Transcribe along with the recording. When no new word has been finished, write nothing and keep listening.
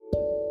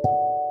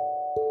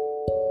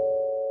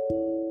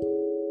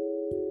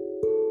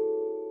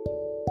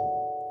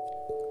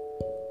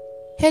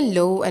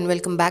Hello and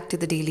welcome back to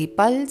the Daily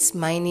Pulse.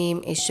 My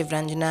name is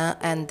Shivranjana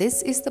and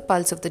this is the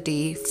Pulse of the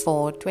Day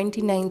for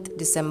 29th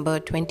December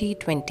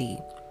 2020.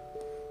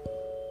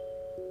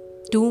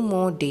 2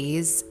 more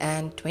days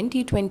and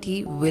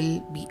 2020 will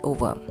be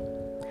over.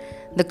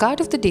 The card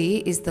of the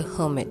day is the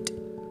Hermit.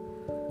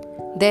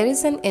 There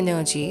is an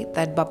energy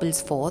that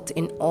bubbles forth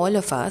in all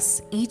of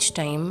us each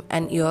time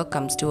an year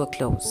comes to a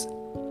close.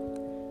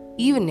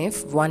 Even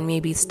if one may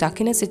be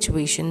stuck in a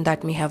situation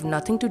that may have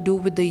nothing to do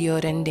with the year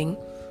ending,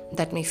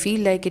 that may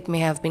feel like it may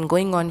have been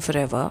going on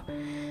forever,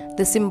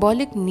 the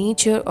symbolic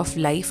nature of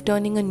life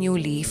turning a new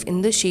leaf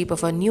in the shape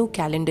of a new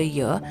calendar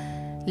year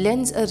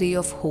lends a ray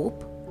of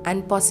hope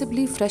and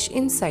possibly fresh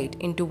insight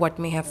into what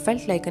may have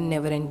felt like a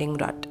never-ending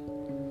rut.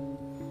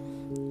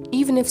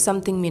 Even if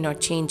something may not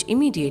change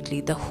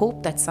immediately, the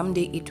hope that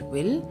someday it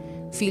will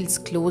feels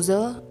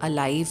closer,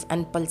 alive,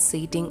 and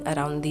pulsating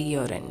around the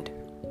year end.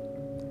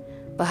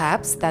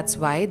 Perhaps that's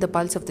why the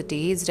pulse of the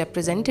day is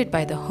represented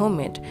by the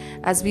hermit,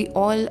 as we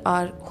all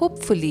are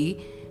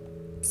hopefully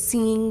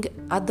seeing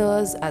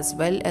others as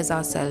well as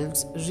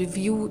ourselves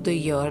review the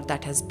year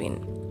that has been.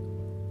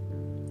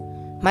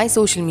 My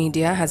social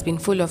media has been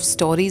full of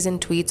stories and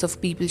tweets of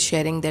people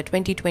sharing their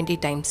 2020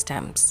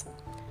 timestamps.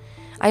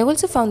 I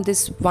also found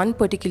this one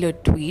particular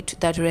tweet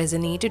that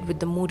resonated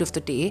with the mood of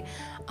the day,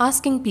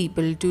 asking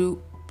people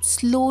to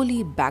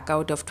slowly back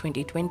out of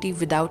 2020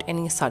 without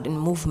any sudden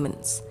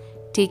movements.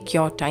 Take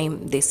your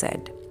time, they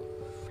said.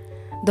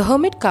 The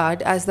Hermit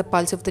card as the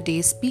pulse of the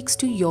day speaks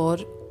to your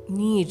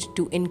need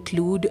to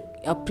include,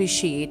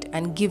 appreciate,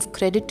 and give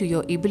credit to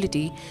your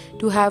ability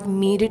to have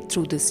made it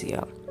through this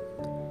year.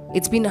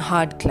 It's been a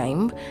hard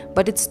climb,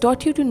 but it's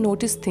taught you to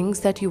notice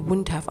things that you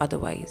wouldn't have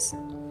otherwise.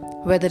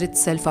 Whether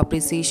it's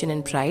self-appreciation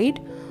and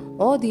pride,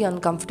 or the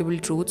uncomfortable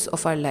truths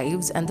of our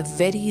lives and the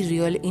very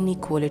real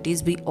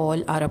inequalities we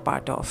all are a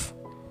part of.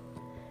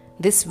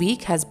 This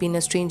week has been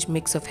a strange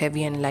mix of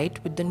heavy and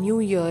light, with the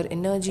new year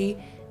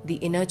energy, the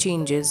inner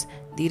changes,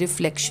 the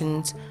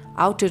reflections,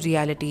 outer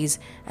realities,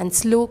 and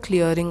slow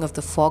clearing of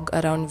the fog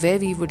around where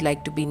we would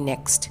like to be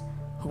next,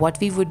 what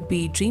we would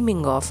be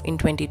dreaming of in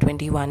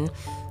 2021,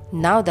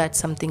 now that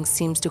something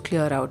seems to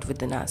clear out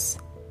within us.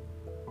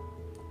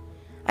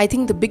 I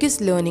think the biggest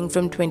learning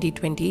from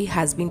 2020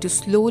 has been to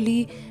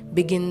slowly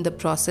begin the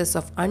process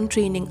of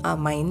untraining our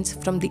minds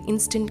from the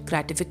instant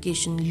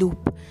gratification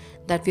loop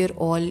that we are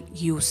all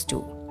used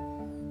to.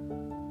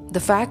 The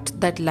fact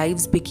that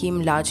lives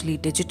became largely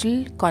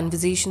digital,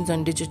 conversations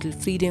on digital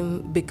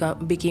freedom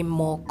became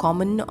more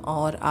common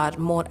or are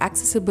more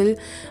accessible,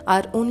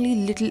 are only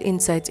little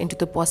insights into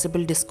the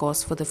possible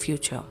discourse for the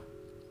future.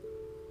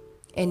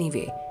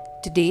 Anyway,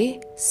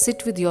 today,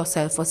 sit with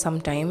yourself for some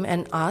time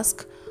and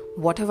ask,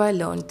 what have I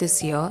learned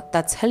this year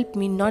that's helped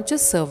me not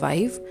just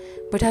survive,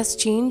 but has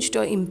changed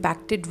or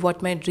impacted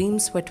what my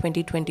dreams for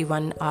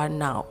 2021 are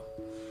now?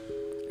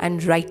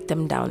 And write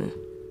them down.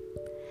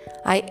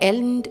 I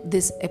end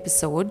this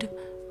episode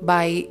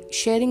by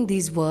sharing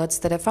these words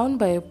that I found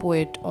by a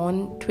poet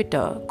on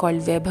Twitter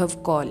called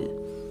Vaibhav Kaul.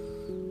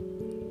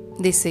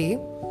 They say,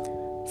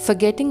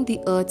 "Forgetting the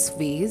earth's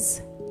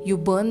ways, you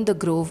burn the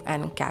grove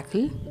and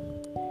cackle.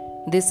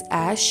 This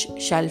ash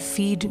shall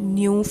feed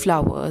new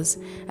flowers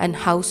and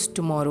house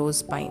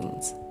tomorrow's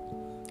pines."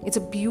 It's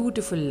a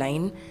beautiful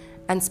line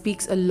and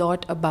speaks a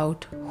lot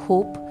about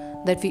hope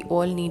that we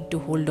all need to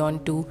hold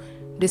on to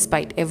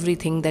despite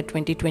everything that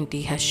 2020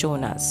 has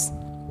shown us.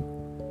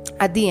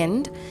 At the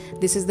end,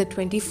 this is the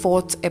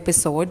 24th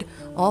episode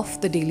of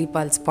the Daily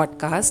Pulse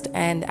podcast,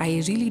 and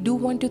I really do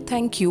want to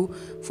thank you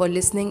for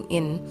listening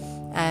in.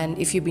 And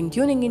if you've been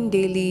tuning in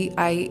daily,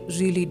 I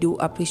really do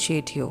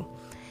appreciate you.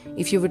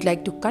 If you would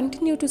like to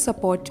continue to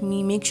support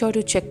me, make sure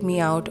to check me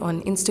out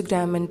on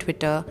Instagram and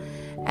Twitter.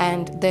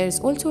 And there's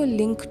also a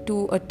link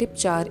to a tip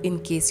jar in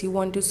case you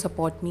want to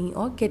support me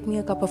or get me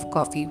a cup of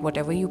coffee,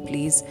 whatever you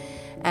please.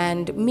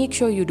 And make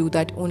sure you do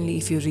that only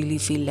if you really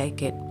feel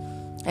like it.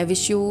 I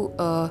wish you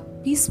a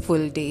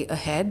peaceful day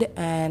ahead,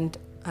 and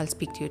I'll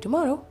speak to you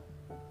tomorrow.